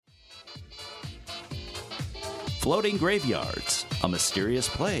Floating graveyards, a mysterious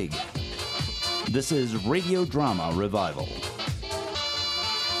plague. This is Radio Drama Revival.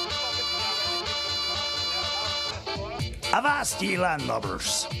 Avast ye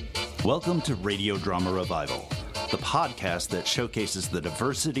landlubbers! Welcome to Radio Drama Revival, the podcast that showcases the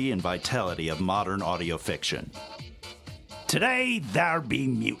diversity and vitality of modern audio fiction. Today, there be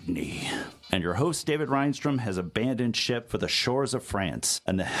mutiny. And your host, David Reinstrom, has abandoned ship for the shores of France,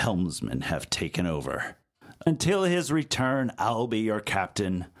 and the helmsmen have taken over. Until his return, I'll be your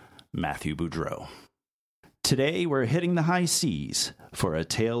captain, Matthew Boudreau. Today, we're hitting the high seas for a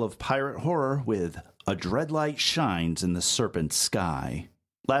tale of pirate horror with A Dreadlight Shines in the Serpent Sky.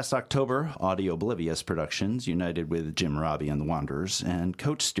 Last October, Audio Oblivious Productions united with Jim Robbie and the Wanderers and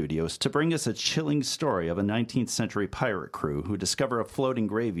Coach Studios to bring us a chilling story of a 19th century pirate crew who discover a floating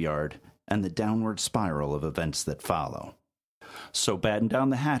graveyard and the downward spiral of events that follow. So batten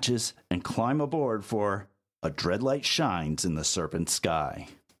down the hatches and climb aboard for A Dreadlight Shines in the Serpent Sky.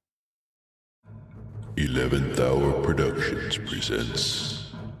 11th Hour Productions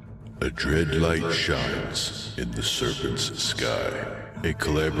presents A Dreadlight Shines in the Serpent's Sky, a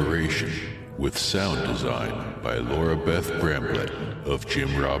collaboration with sound design by Laura Beth Bramblett of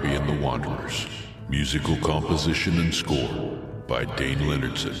Jim Robbie and the Wanderers, musical composition and score by Dane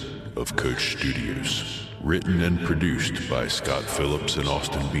Leonardson of Coach Studios, written and produced by Scott Phillips and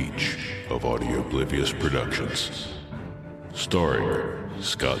Austin Beach of Audio Oblivious Productions, starring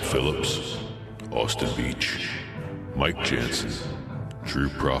Scott Phillips, Austin Beach, Mike Jansen, Drew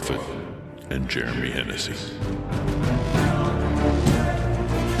Prophet, and Jeremy Hennessy.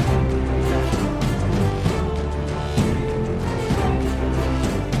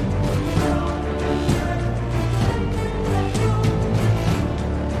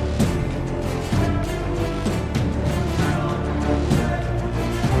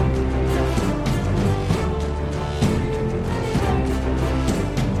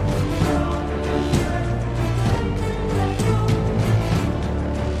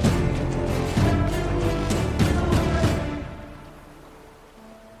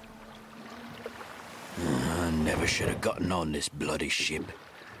 Should have gotten on this bloody ship.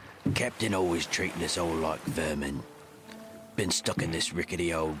 Captain always treating us all like vermin. Been stuck in this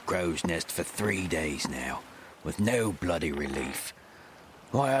rickety old crow's nest for 3 days now, with no bloody relief.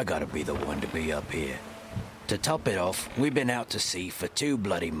 Why I gotta be the one to be up here? To top it off, we've been out to sea for 2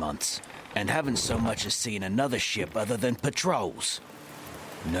 bloody months, and haven't so much as seen another ship other than patrols.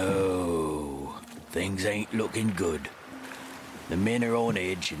 No, things ain't looking good. The men are on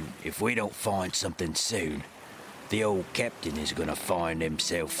edge, and if we don't find something soon, the old captain is gonna find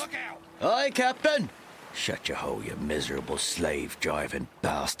himself. Look out! Aye, Captain! Shut your hole, you miserable slave-driving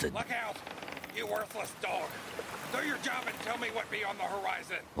bastard. Look out! You worthless dog! Do your job and tell me what be on the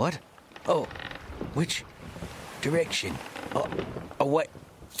horizon. What? Oh, which direction? Oh, what?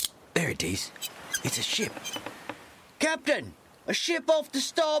 There it is. It's a ship. Captain! A ship off the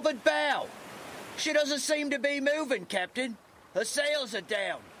starboard bow! She doesn't seem to be moving, Captain. Her sails are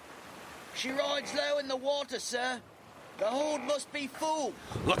down. She rides low in the water, sir. The hold must be full.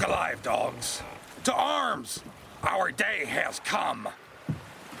 Look alive, dogs. To arms! Our day has come.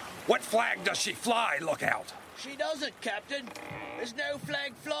 What flag does she fly, Lookout? She doesn't, Captain. There's no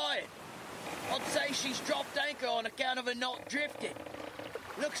flag flying. I'd say she's dropped anchor on account of her not drifting.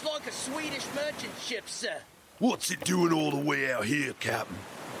 Looks like a Swedish merchant ship, sir. What's it doing all the way out here, Captain?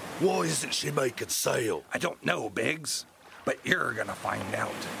 Why isn't she making sail? I don't know, Biggs, but you're gonna find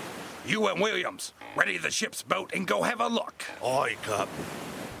out. You and Williams, ready the ship's boat and go have a look. Aye,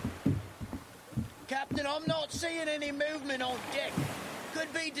 Captain. Captain, I'm not seeing any movement on deck.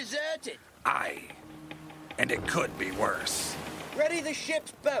 Could be deserted. Aye, and it could be worse. Ready the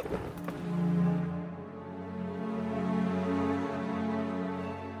ship's boat.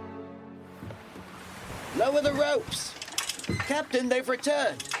 Lower the ropes. Captain, they've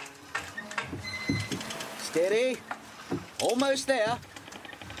returned. Steady. Almost there.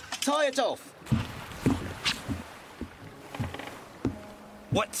 Tie it off.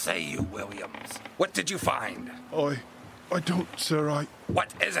 What say you, Williams? What did you find? I don't, sir.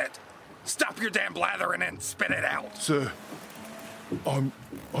 What is it? Stop your damn blathering and spit it out. Sir, I'm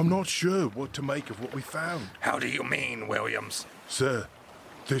not sure what to make of what we found. How do you mean, Williams? Sir,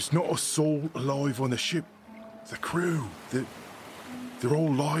 there's not a soul alive on the ship. The crew, they're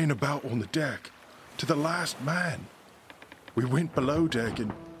all lying about on the deck, to the last man. We went below deck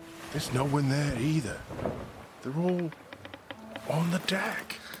and there's no one there either. They're all on the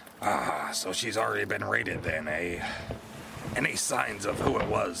deck. Ah, so she's already been raided then, eh? Any signs of who it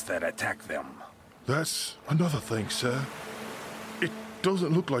was that attacked them? That's another thing, sir.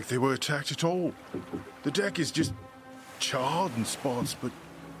 doesn't look like they were attacked at all. The deck is just charred in spots, but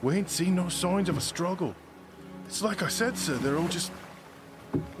we ain't seen no signs of a struggle. It's like I said, sir, they're all just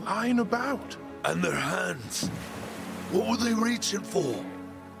lying about. And their hands. What were they reaching for?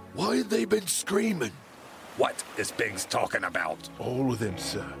 Why had they been screaming? What is Biggs talking about? All of them,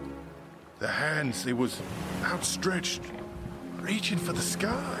 sir. The hands, they was outstretched, reaching for the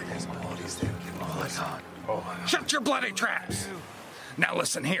sky. Shut your bloody traps! Now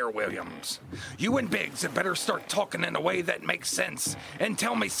listen here, Williams. You and Biggs had better start talking in a way that makes sense and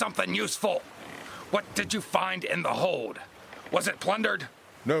tell me something useful. What did you find in the hold? Was it plundered?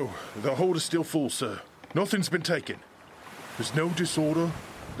 No, the hold is still full, sir. Nothing's been taken. There's no disorder.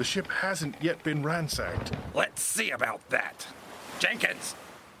 The ship hasn't yet been ransacked. Let's see about that. Jenkins,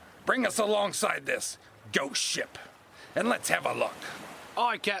 bring us alongside this ghost ship, and let's have a look.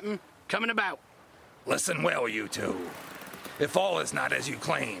 Aye, Captain. Coming about. Listen well, you two. If all is not as you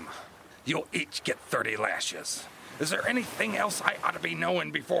claim, you'll each get 30 lashes. Is there anything else I ought to be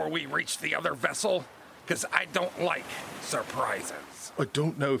knowing before we reach the other vessel? Because I don't like surprises. I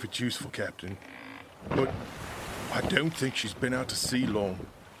don't know if it's useful, Captain, but I don't think she's been out to sea long.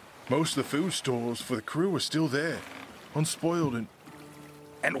 Most of the food stores for the crew are still there, unspoiled,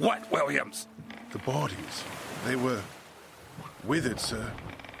 And what, Williams? the bodies, they were withered, sir,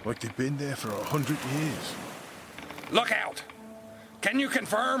 like they've been there for 100 years. Look out! Can you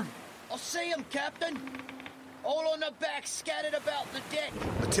confirm? I see 'em, Captain. All on the back, scattered about the deck.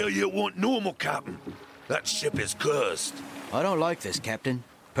 I tell you it wasn't normal, Captain. That ship is cursed. I don't like this, Captain.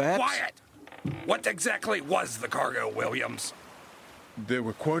 Perhaps... Quiet! What exactly was the cargo, Williams? There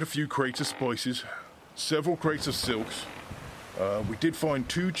were quite a few crates of spices, several crates of silks. We did find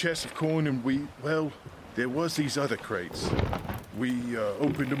 2 chests of coin, and there was these other crates. We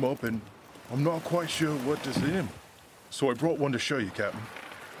opened them up, and I'm not quite sure what is in them. So I brought one to show you, Captain.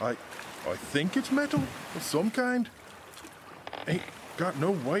 I think it's metal of some kind. Ain't got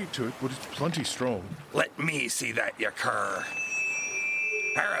no weight to it, but it's plenty strong. Let me see that, you cur.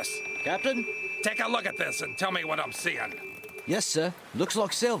 Harris, Captain? take a look at this and tell me what I'm seeing. Yes, sir. Looks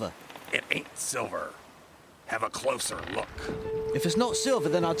like silver. It ain't silver. Have a closer look. If it's not silver,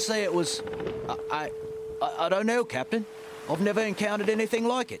 then I'd say it was... I don't know, Captain. I've never encountered anything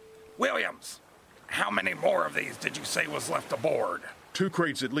like it. Williams, how many more of these did you say was left aboard? 2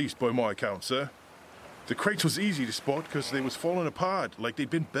 crates at least, by my account, sir. The crates was easy to spot because they was falling apart like they'd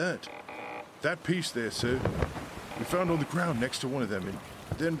been burnt. That piece there, sir, we found on the ground next to one of them, and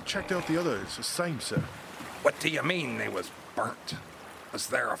then checked out the other. It's the same, sir. What do you mean they was burnt? Was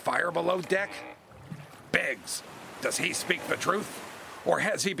there a fire below deck? Biggs, does he speak the truth? Or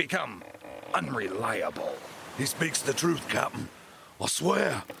has he become unreliable? He speaks the truth, Captain. I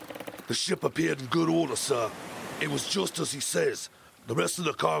swear. The ship appeared in good order, sir. It was just as he says. The rest of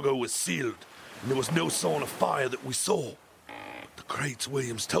the cargo was sealed, and there was no sign of fire that we saw. But the crates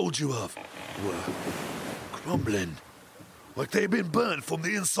Williams told you of were crumbling, like they'd been burned from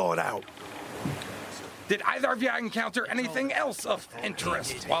the inside out. Did either of you encounter anything else of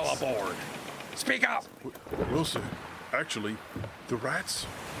interest while aboard? Speak up. Well, sir, actually, the rats,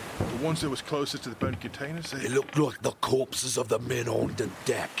 the ones that was closest to the burnt containers, They looked like the corpses of the men on the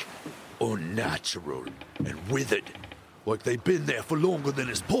deck. Unnatural and withered. Like they've been there for longer than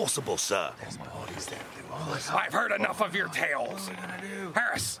is possible, sir. I've heard enough of your tales.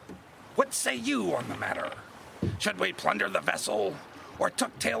 Harris, what say you on the matter? Should we plunder the vessel, or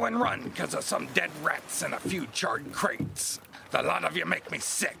tuck tail and run because of some dead rats and a few charred crates? The lot of you make me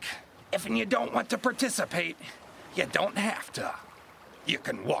sick. If you don't want to participate, you don't have to. You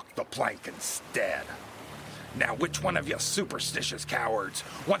can walk the plank instead. Now, which one of you superstitious cowards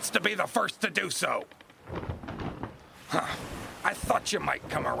wants to be the first to do so? Huh. I thought you might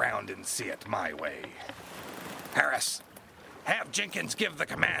come around and see it my way. Harris, have Jenkins give the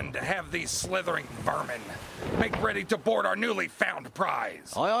command to have these slithering vermin make ready to board our newly found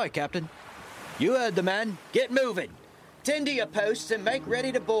prize. Aye, aye, Captain. You heard the man. Get moving. Tend to your posts and make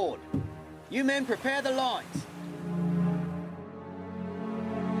ready to board. You men prepare the lines.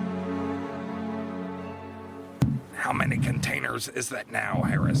 How many containers is that now,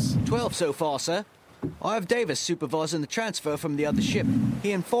 Harris? 12 so far, sir. I have Davis supervising the transfer from the other ship.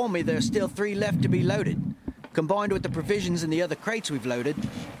 He informed me there are still 3 left to be loaded. Combined with the provisions in the other crates we've loaded,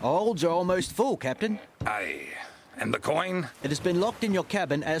 our holds are almost full, Captain. Aye. And the coin? It has been locked in your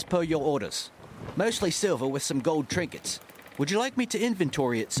cabin as per your orders. Mostly silver with some gold trinkets. Would you like me to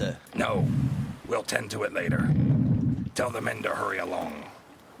inventory it, sir? No. We'll tend to it later. Tell the men to hurry along.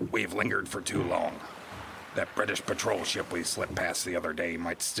 We've lingered for too long. That British patrol ship we slipped past the other day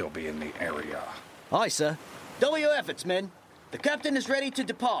might still be in the area. Aye, sir. Double your efforts, men. The captain is ready to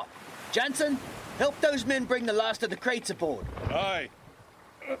depart. Jansen, help those men bring the last of the crates aboard. Aye.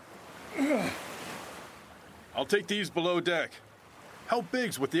 I'll take these below deck. Help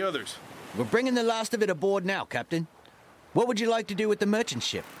Biggs with the others. We're bringing the last of it aboard now, Captain. What would you like to do with the merchant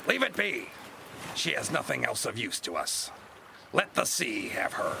ship? Leave it be. She has nothing else of use to us. Let the sea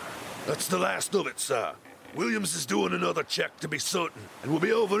have her. That's the last of it, sir. Williams is doing another check to be certain, and we'll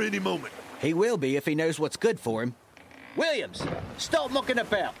be over any moment. He will be if he knows what's good for him. Williams, stop mucking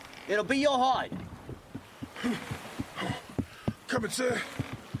about. It'll be your hide. Coming, sir.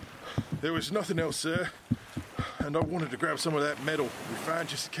 There was nothing else, sir. And I wanted to grab some of that metal we found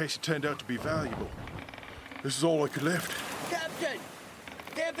just in case it turned out to be valuable. This is all I could lift. Captain,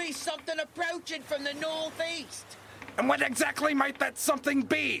 there be something approaching from the northeast. And what exactly might that something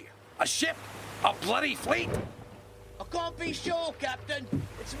be? A ship? A bloody fleet? I can't be sure, Captain.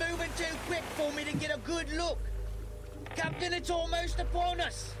 It's moving too quick for me to get a good look. Captain, it's almost upon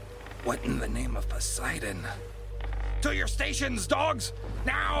us. What in the name of Poseidon? To your stations, dogs!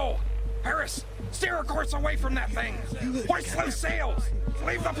 Now! Harris, steer a course away from that thing! Hoist those sails!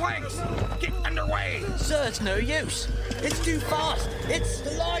 Leave the planks! Get underway! Sir, it's no use. It's too fast. It's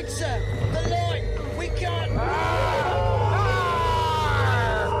the light, sir. The light. We can't...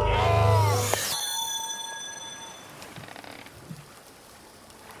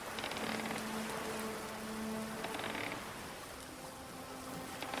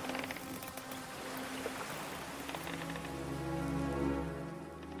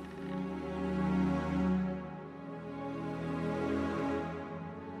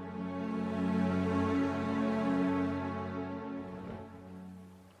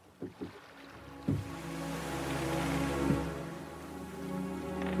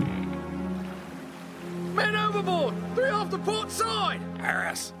 Men overboard! 3 off the port side!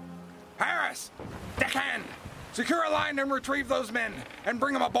 Harris! Harris! Deckhand! Secure a line and retrieve those men, and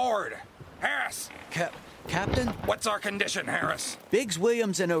bring them aboard! Harris! Captain? What's our condition, Harris? Biggs,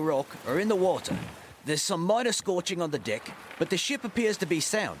 Williams, and O'Rourke are in the water. There's some minor scorching on the deck, but the ship appears to be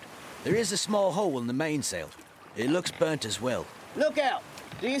sound. There is a small hole in the mainsail. It looks burnt as well. Look out!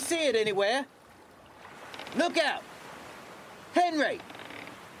 Do you see it anywhere? Look out! Henry!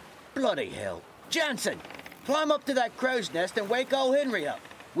 Bloody hell. Jansen, climb up to that crow's nest and wake old Henry up.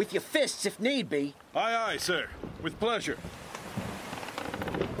 With your fists, if need be. Aye, aye, sir. With pleasure.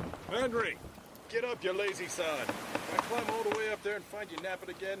 Henry, get up, you lazy son. Can I climb all the way up there and find you napping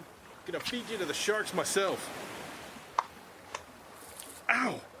again? Gonna feed you to the sharks myself.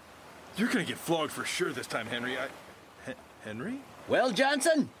 Ow! You're gonna get flogged for sure this time, Henry. Henry? Well,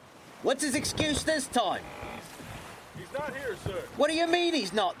 Jansen, what's his excuse this time? He's not here, sir. What do you mean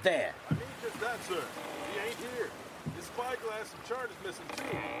he's not there? I mean just that, sir. He ain't here. His spyglass and chart is missing,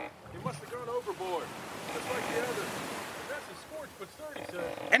 too. He must have gone overboard. Just like the others. The dress is scorched but sturdy, sir.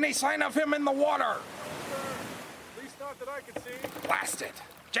 Any sign of him in the water? Sir, at least not that I can see. Blast it!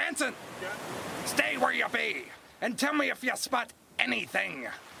 Jansen! Yeah. Stay where you be, and tell me if you spot anything,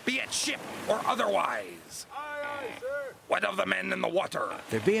 be it ship or otherwise. Aye, aye, sir. What of the men in the water?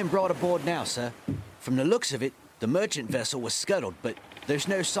 They're being brought aboard now, sir. From the looks of it, the merchant vessel was scuttled, but there's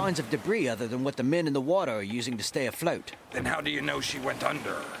no signs of debris other than what the men in the water are using to stay afloat. Then how do you know she went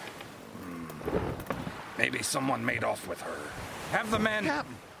under? Maybe someone made off with her. Have the men...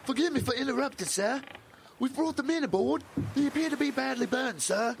 Captain, forgive me for interrupting, sir. We've brought the men aboard. They appear to be badly burned,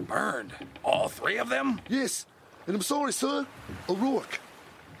 sir. Burned? All 3 of them? Yes, and I'm sorry, sir. O'Rourke.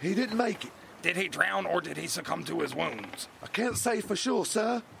 He didn't make it. Did he drown or did he succumb to his wounds? I can't say for sure,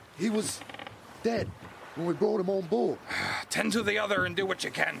 sir. He was dead when we brought him on board. Tend to the other and do what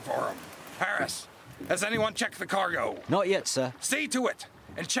you can for him. Harris, has anyone checked the cargo? Not yet, sir. See to it,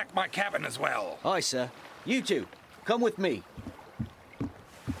 and check my cabin as well. Aye, sir. You two, come with me.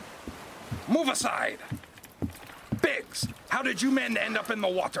 Move aside. Biggs, how did you men end up in the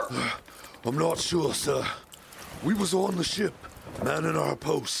water? I'm not sure, sir. We was on the ship, manning our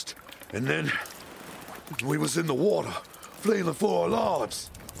post, and then we was in the water, flailing for our lives.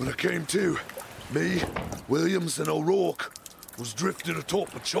 When I came to, me, Williams, and O'Rourke was drifting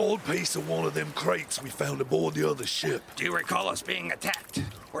atop a charred piece of one of them crates we found aboard the other ship. Do you recall us being attacked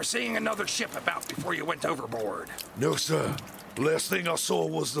or seeing another ship about before you went overboard? No, sir. The last thing I saw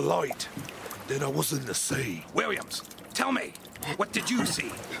was the light. Then I was in the sea. Williams, tell me, what did you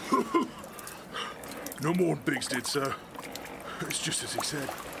see? No more than Biggs did, sir. It's just as he said.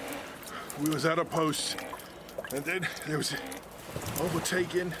 We was at our post, and then there was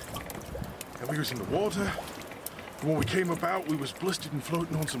overtaken, and we was in the water. And when we came about, we was blistered and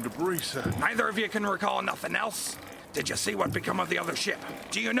floating on some debris, sir. Neither of you can recall nothing else? Did you see what become of the other ship?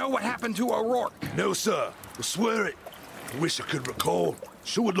 Do you know what happened to O'Rourke? No, sir. I swear it. I wish I could recall.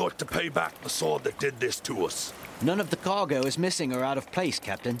 Sure would like to pay back the sword that did this to us. None of the cargo is missing or out of place,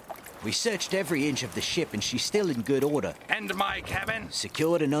 Captain. We searched every inch of the ship and she's still in good order. And my cabin?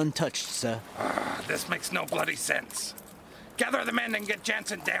 Secured and untouched, sir. This makes no bloody sense. Gather the men and get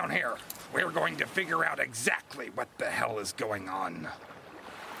Jansen down here. We're going to figure out exactly what the hell is going on.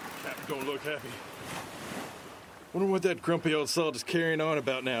 Captain don't look happy. Wonder what that grumpy old salt is carrying on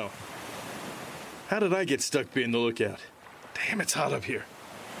about now. How did I get stuck being the lookout? Damn, it's hot up here.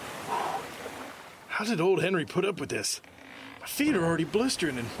 How did old Henry put up with this? My feet are already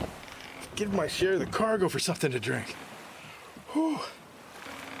blistering and give my share of the cargo for something to drink. Whew.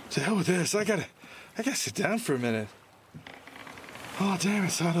 To hell with this. I gotta sit down for a minute. Oh, damn,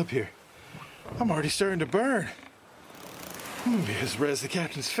 it's hot up here. I'm already starting to burn. I'm gonna be as red as the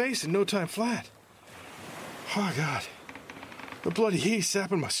captain's face in no time flat. Oh, God. The bloody heat's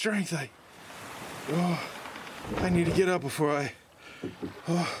sapping my strength. I need to get up before I...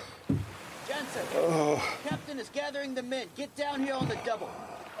 Jansen! Captain is gathering the men. Get down here on the double.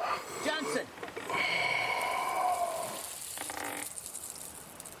 Jansen!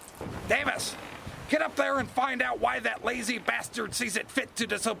 Davis, get up there and find out why that lazy bastard sees it fit to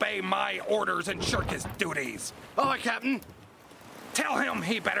disobey my orders and shirk his duties. Aye, Captain. Tell him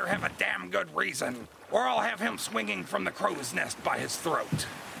he better have a damn good reason, or I'll have him swinging from the crow's nest by his throat.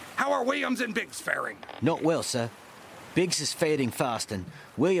 How are Williams and Biggs faring? Not well, sir. Biggs is fading fast and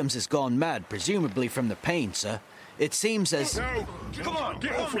Williams has gone mad, presumably from the pain, sir. It seems as... No! Come on,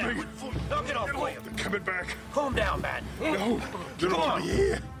 Get off of me! Knock it off, William. They're coming back. Calm down, man. No! Get off me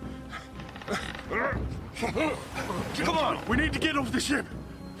here! Come on. We need to get off the ship!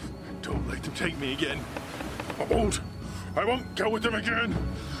 Don't let them take me again. I won't go with them again!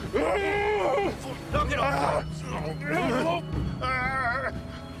 Knock it off.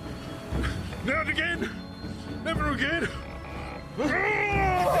 Not again! Never again!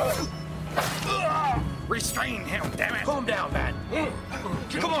 Restrain him, damn it! Calm down, man.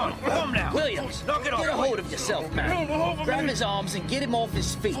 Come on, calm down. Williams, Knock it off. get a hold of yourself, man. Grab his arms and get him off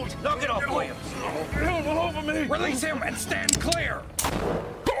his feet. Knock it off, Williams. Release him and stand clear!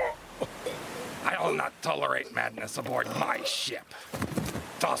 I'll not tolerate madness aboard my ship.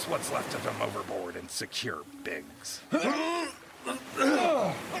 Toss what's left of him overboard and secure Biggs.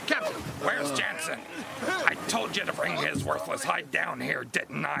 Captain, where's Jansen? I told you to bring his worthless hide down here,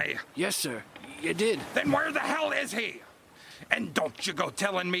 didn't I? Yes, sir. You did. Then where the hell is he? And don't you go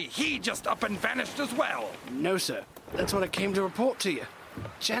telling me he just up and vanished as well. No, sir. That's what I came to report to you.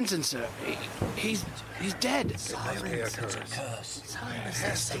 Jansen, sir. He's dead. Silence! It's a curse.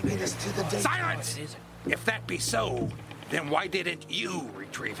 Silence! If that be so, then why didn't you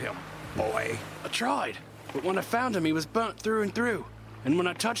retrieve him, boy? I tried, but when I found him, he was burnt through and through. And when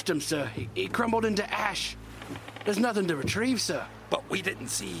I touched him, sir, he crumbled into ash. There's nothing to retrieve, sir. But we didn't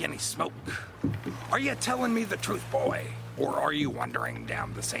see any smoke. Are you telling me the truth, boy? Or are you wandering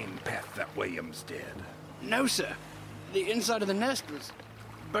down the same path that Williams did? No, sir. The inside of the nest was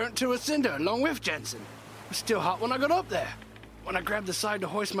burnt to a cinder along with Jansen. It was still hot when I got up there. When I grabbed the side to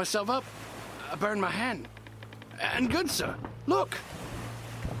hoist myself up, I burned my hand. And good, sir. Look.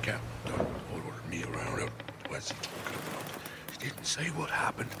 Captain, don't order me around. What's he talking about? He didn't say what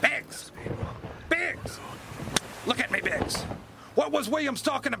happened. Biggs! Biggs! Look at me, Biggs. What was Williams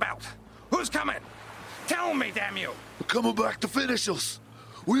talking about? Who's coming? Tell me, damn you. They're coming back to finish us.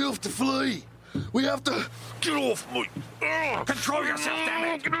 We have to flee. We have to get off me. Control yourself,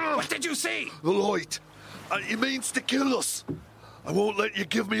 damn it. What did you see? The light. And he means to kill us. I won't let you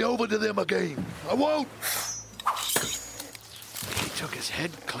give me over to them again. I won't. He took his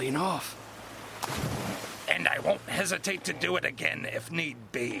head clean off. And I won't hesitate to do it again if need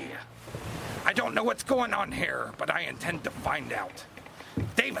be. I don't know what's going on here, but I intend to find out.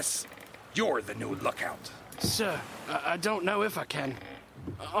 Davis, you're the new lookout. Sir, I don't know if I can.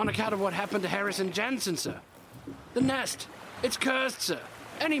 On account of what happened to Harris and Jansen, sir. The nest. It's cursed, sir.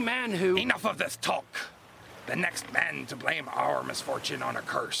 Any man who... Enough of this talk. The next man to blame our misfortune on a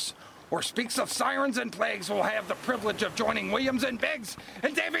curse, or speaks of sirens and plagues, will have the privilege of joining Williams and Biggs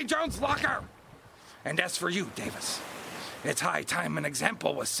in Davy Jones' locker. And as for you, Davis, it's high time an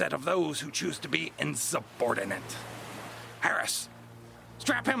example was set of those who choose to be insubordinate. Harris,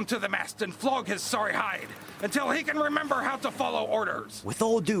 strap him to the mast and flog his sorry hide until he can remember how to follow orders. With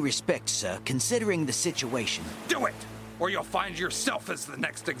all due respect, sir, considering the situation... Do it, or you'll find yourself as the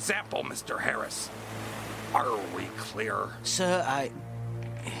next example, Mr. Harris. Are we clear? Sir,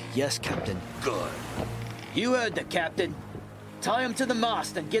 Yes, Captain. Good. You heard the captain. Tie him to the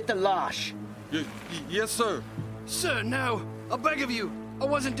mast and get the lash. Yes, sir. Sir, no. I beg of you. I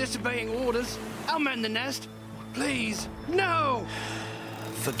wasn't disobeying orders. I'll mend the nest. Please, no!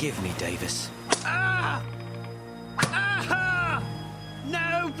 Forgive me, Davis. Ah! Ah!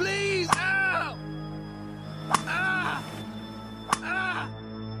 No, please! Ah! Ah! Ah!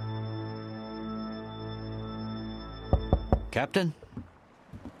 Captain?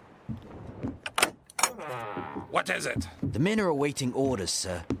 What is it? The men are awaiting orders,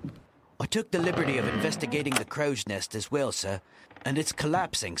 sir. I took the liberty of investigating the crow's nest as well, sir, and it's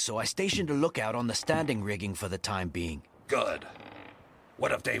collapsing, so I stationed a lookout on the standing rigging for the time being. Good.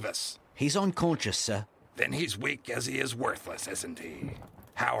 What of Davis? He's unconscious, sir. Then he's weak as he is worthless, isn't he?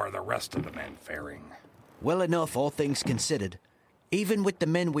 How are the rest of the men faring? Well enough, all things considered. Even with the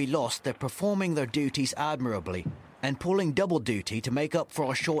men we lost, they're performing their duties admirably and pulling double duty to make up for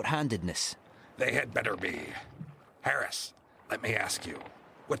our short-handedness. They had better be. Harris, let me ask you,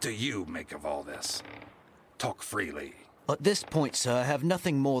 what do you make of all this? Talk freely. At this point, sir, I have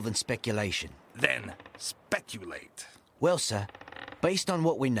nothing more than speculation. Then speculate. Well, sir, based on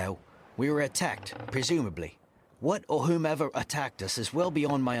what we know, we were attacked, presumably. What or whomever attacked us is well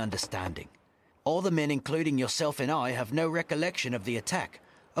beyond my understanding. All the men, including yourself and I, have no recollection of the attack,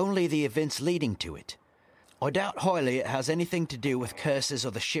 only the events leading to it. I doubt highly it has anything to do with curses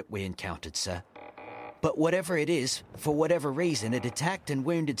or the ship we encountered, sir. But whatever it is, for whatever reason, it attacked and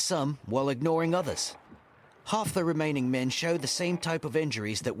wounded some while ignoring others. Half the remaining men show the same type of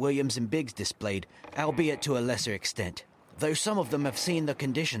injuries that Williams and Biggs displayed, albeit to a lesser extent. Though some of them have seen their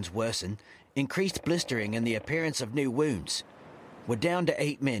conditions worsen, increased blistering and the appearance of new wounds. We're down to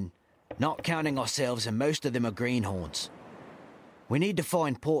 8 men, not counting ourselves, and most of them are greenhorns. We need to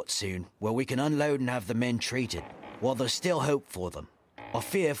find port soon, where we can unload and have the men treated, while there's still hope for them. I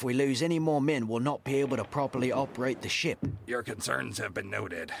fear if we lose any more men, we'll not be able to properly operate the ship. Your concerns have been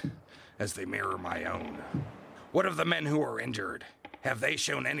noted, as they mirror my own. What of the men who are injured? Have they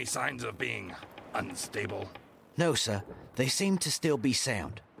shown any signs of being unstable? No, sir. They seem to still be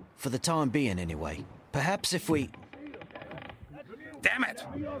sound. For the time being, anyway. Perhaps if we... Damn it!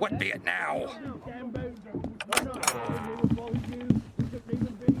 What be it now?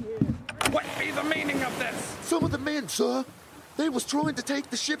 What be the meaning of this? Some of the men, sir. They was trying to take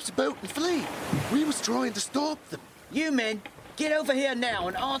the ship's boat and flee. We was trying to stop them. You men, get over here now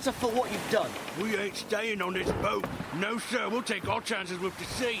and answer for what you've done. We ain't staying on this boat. No, sir, we'll take our chances with the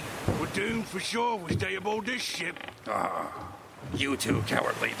sea. We're doomed for sure if we stay aboard this ship. You two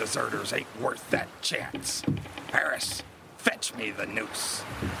cowardly deserters ain't worth that chance. Harris, fetch me the noose.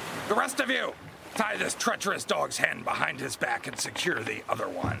 The rest of you, tie this treacherous dog's hand behind his back and secure the other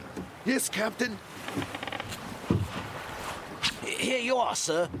one. Yes, Captain. Here you are,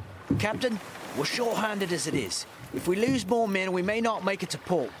 sir. Captain, we're short-handed as it is. If we lose more men, we may not make it to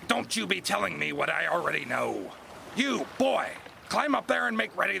port. Don't you be telling me what I already know. You, boy, climb up there and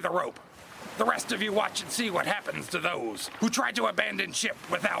make ready the rope. The rest of you watch and see what happens to those who try to abandon ship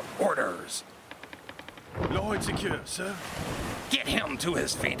without orders. Lloyd secure, sir. Get him to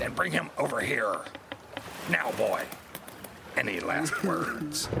his feet and bring him over here. Now, boy, any last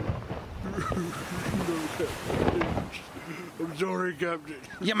words? I'm sorry, Captain.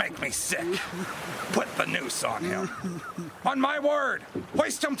 You make me sick. Put the noose on him. On my word,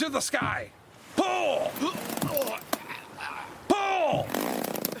 hoist him to the sky. Pull! Pull!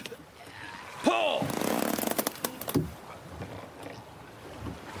 Pull!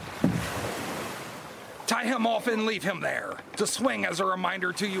 Tie him off and leave him there, to swing as a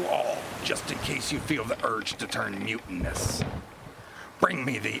reminder to you all, just in case you feel the urge to turn mutinous. Bring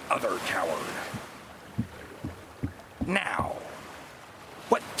me the other coward. Now,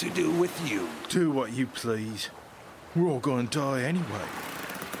 what to do with you? Do what you please. We're all going to die anyway,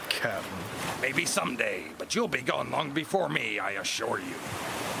 Captain. Maybe someday, but you'll be gone long before me, I assure you.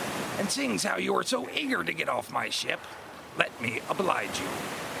 And seeing how you are so eager to get off my ship, let me oblige you.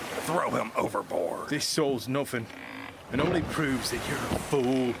 Throw him overboard. This soul's nothing, and only proves that you're a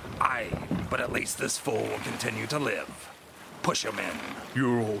fool. Aye, but at least this fool will continue to live. Push him in.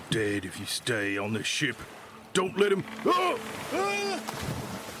 You're all dead if you stay on this ship. Don't let him... Oh!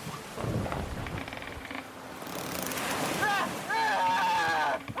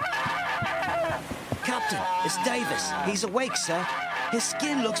 Captain, it's Davis. He's awake, sir. His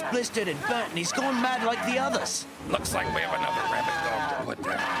skin looks blistered and burnt, and he's gone mad like the others. Looks like we have another rabbit dog to put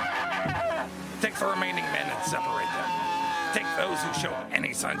down. Take the remaining men and separate them. Take those who show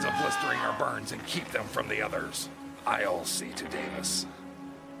any signs of blistering or burns and keep them from the others. I'll see to Davis.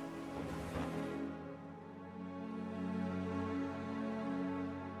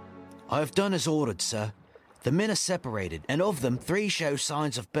 I have done as ordered, sir. The men are separated, and of them, 3 show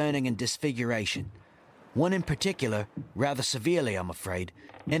signs of burning and disfiguration. One in particular, rather severely, I'm afraid,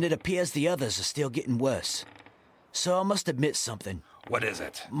 and it appears the others are still getting worse. So I must admit something. What is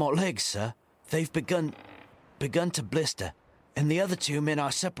it? My legs, sir, they've begun to blister, and the other 2 men I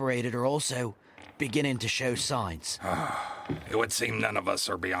separated are also beginning to show signs. It would seem none of us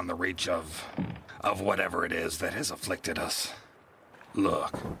are beyond the reach of whatever it is that has afflicted us.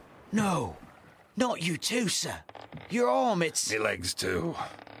 Look. No, not you too, sir. Your arm, it's... Me legs too.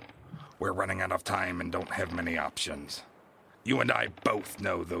 We're running out of time and don't have many options. You and I both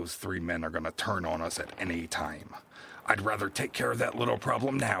know those 3 men are going to turn on us at any time. I'd rather take care of that little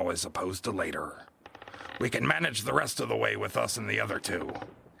problem now as opposed to later. We can manage the rest of the way with us and the other 2.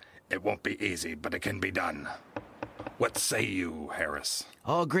 It won't be easy, but it can be done. What say you, Harris?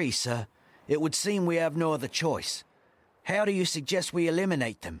 I agree, sir. It would seem we have no other choice. How do you suggest we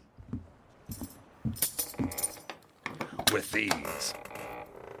eliminate them? With these.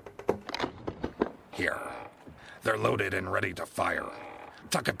 Here. They're loaded and ready to fire.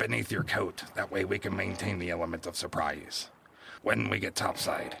 Tuck it beneath your coat. That way we can maintain the element of surprise. When we get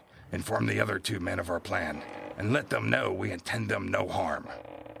topside, inform the other 2 men of our plan, and let them know we intend them no harm.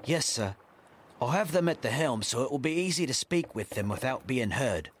 Yes, sir. I'll have them at the helm so it will be easy to speak with them without being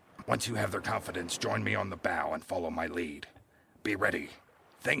heard. Once you have their confidence, join me on the bow and follow my lead. Be ready.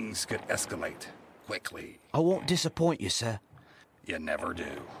 Things could escalate quickly. I won't disappoint you, sir. You never do.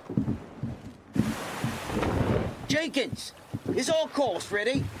 Jenkins, is our course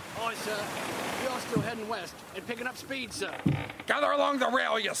ready? Aye, sir. We are still heading west and picking up speed, sir. Gather along the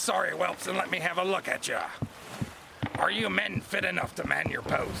rail, you sorry whelps, and let me have a look at you. Are you men fit enough to man your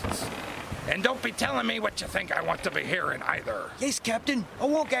posts? And don't be telling me what you think I want to be hearing either. Yes, Captain. I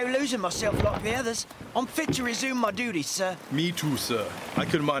won't go losing myself like the others. I'm fit to resume my duties, sir. Me too, sir. I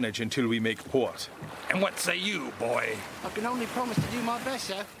can manage until we make port. And what say you, boy? I can only promise to do my best,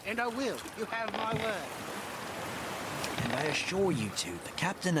 sir, and I will. You have my word. And I assure you two, the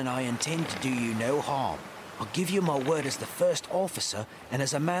captain and I intend to do you no harm. I'll give you my word as the first officer and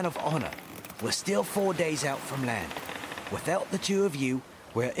as a man of honor. We're still 4 days out from land. Without the 2 of you,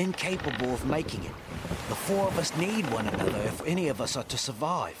 we're incapable of making it. The 4 of us need one another if any of us are to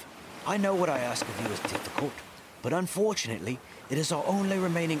survive. I know what I ask of you is difficult, but unfortunately, it is our only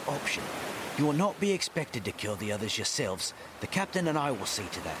remaining option. You will not be expected to kill the others yourselves. The captain and I will see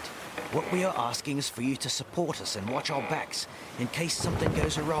to that. What we are asking is for you to support us and watch our backs in case something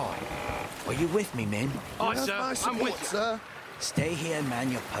goes awry. Are you with me, men? Aye, sir. I'm with you. Sir. Stay here and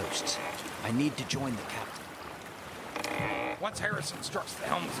man your posts. I need to join the captain. Once Harris instructs the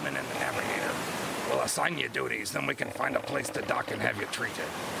helmsman and the navigator, we'll assign you duties, then we can find a place to dock and have you treated.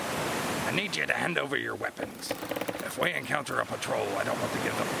 I need you to hand over your weapons. If we encounter a patrol, I don't want to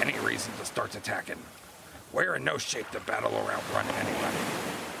give them any reason to start attacking. We're in no shape to battle or outrun anybody.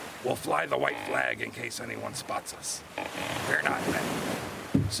 We'll fly the white flag in case anyone spots us. Fear not, men.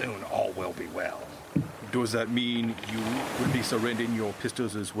 Soon all will be well. Does that mean you will be surrendering your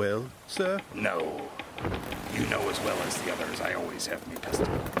pistols as well, sir? No. You know as well as the others, I always have me pistol.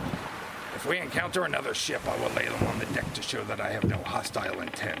 If we encounter another ship, I will lay them on the deck to show that I have no hostile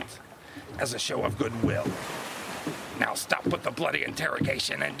intent. As a show of goodwill. Now stop with the bloody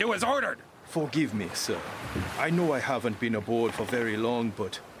interrogation and do as ordered! Forgive me, sir. I know I haven't been aboard for very long,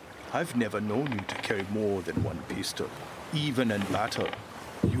 but I've never known you to carry more than one pistol, even in battle.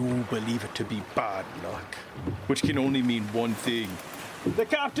 You believe it to be bad luck, which can only mean one thing. The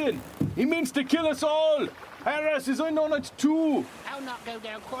captain! He means to kill us all! Harris is in on it too! I'll not go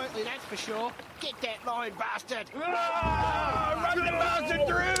down quietly, that's for sure. Get that line, bastard! Run the bastard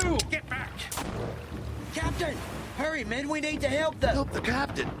through! Get back! Captain! Hurry, men, we need to help them! Help the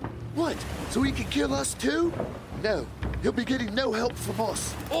captain? What? So he can kill us too? No. He'll be getting no help from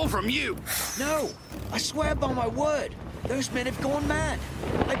us. Or from you! No! I swear by my word! Those men have gone mad!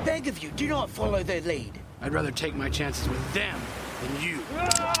 I beg of you, do not follow their lead! I'd rather take my chances with them than you.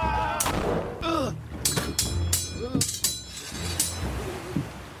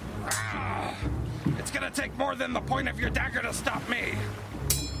 It's gonna take more than the point of your dagger to stop me.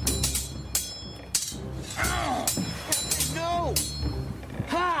 No!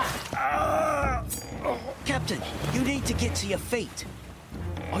 Ha! Captain, you need to get to your feet.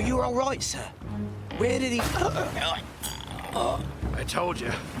 Are you all right, sir? Where did he... I told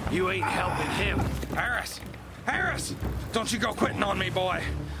you, you ain't helping him. Harris! Harris! Don't you go quitting on me, boy.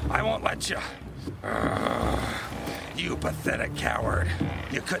 I won't let you. You pathetic coward.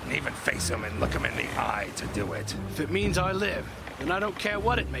 You couldn't even face him and look him in the eye to do it. If it means I live, then I don't care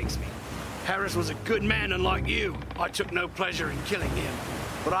what it makes me. Harris was a good man, unlike you. I took no pleasure in killing him.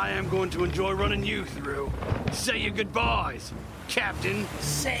 But I am going to enjoy running you through. Say your goodbyes, Captain.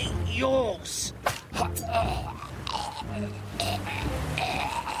 Say yours!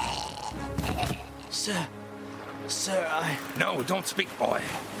 Sir, Sir, No, don't speak, boy.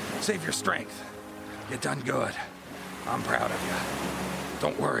 Save your strength. You done good. I'm proud of you.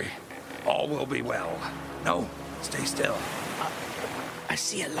 Don't worry. All will be well. No, stay still. I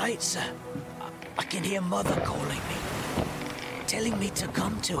see a light, sir. I can hear Mother calling me, telling me to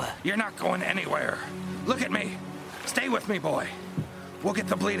come to her. You're not going anywhere. Look at me. Stay with me, boy. We'll get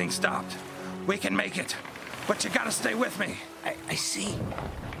the bleeding stopped. We can make it. But you gotta stay with me. I see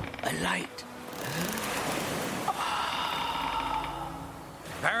a light.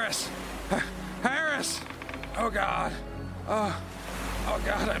 Harris! Harris! Oh, God. Oh,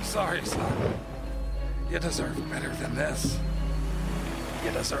 God, I'm sorry, son. You deserve better than this.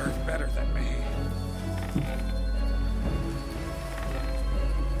 You deserve better than me.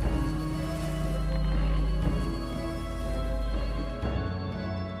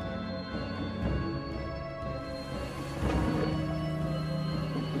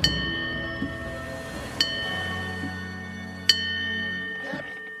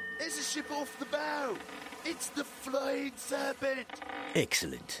 There's a ship off the bow. It's the Flying Serpent.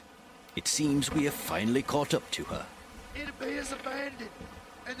 Excellent. It seems we have finally caught up to her. It appears abandoned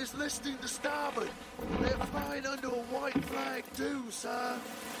and is listing to starboard. They're flying under a white flag too, sir.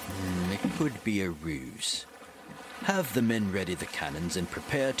 It could be a ruse. Have the men ready the cannons and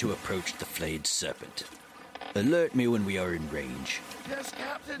prepare to approach the flayed serpent. Alert me when we are in range. Yes,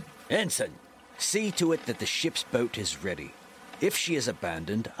 Captain. Ensign, see to it that the ship's boat is ready. If she is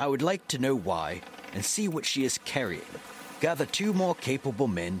abandoned, I would like to know why and see what she is carrying. Gather 2 more capable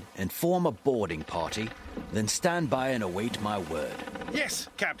men and form a boarding party, then stand by and await my word. Yes,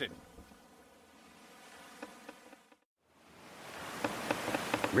 Captain.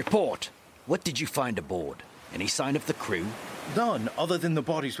 Report. What did you find aboard? Any sign of the crew? None other than the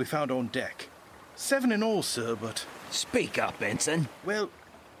bodies we found on deck. 7 in all, sir, but... Speak up, Ensign. Well,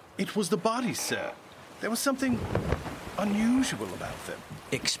 it was the bodies, sir. There was something unusual about them.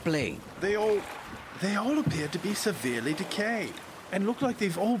 Explain. They all appeared to be severely decayed and look like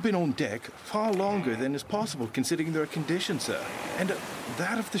they've all been on deck far longer than is possible considering their condition, sir. And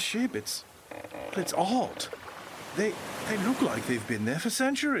that of the ship, it's odd. They look like they've been there for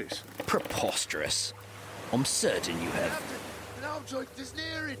centuries. Preposterous. I'm certain you have... Captain, an object is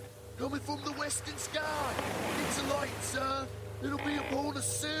nearing, coming from the western sky. It's a light, sir. It'll be upon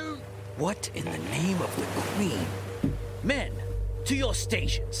us soon. What in the name of the Queen? Men, to your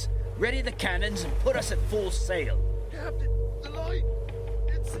stations. Ready the cannons and put us at full sail. Captain, the light.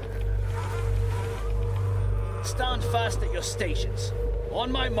 It's... Stand fast at your stations.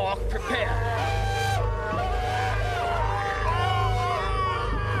 On my mark, prepare.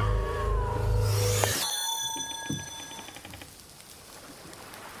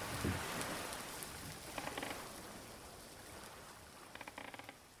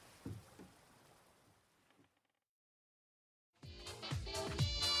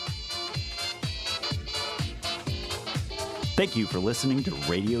 Thank you for listening to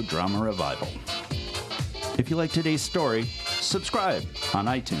Radio Drama Revival. If you like today's story, subscribe on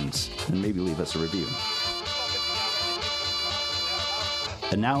iTunes and maybe leave us a review.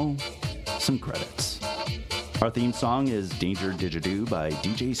 And now, some credits. Our theme song is Danger Didgeridoo by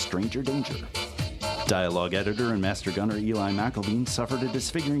DJ Stranger Danger. Dialogue editor and master gunner Eli McElveen suffered a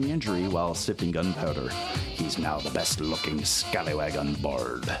disfiguring injury while sipping gunpowder. He's now the best-looking scallywag on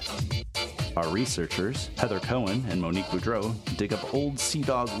board. Our researchers, Heather Cohen and Monique Boudreau, dig up old sea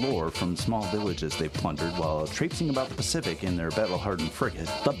dog lore from small villages they've plundered while traipsing about the Pacific in their battle-hardened frigate,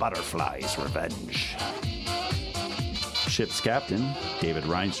 the Butterfly's Revenge. Ship's captain, David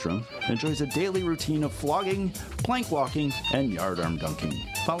Reinstrom, enjoys a daily routine of flogging, plank walking, and yardarm dunking,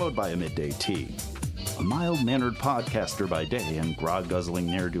 followed by a midday tea. A mild-mannered podcaster by day and grog-guzzling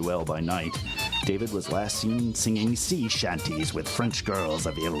ne'er-do-well by night, David was last seen singing sea shanties with French girls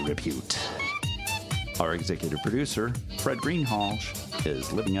of ill repute. Our executive producer, Fred Greenhalgh,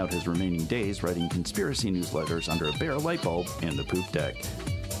 is living out his remaining days writing conspiracy newsletters under a bare light bulb in the poop deck.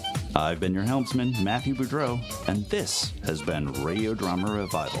 I've been your helmsman, Matthew Boudreau, and this has been Radio Drama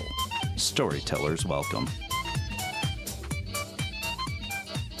Revival. Storytellers welcome.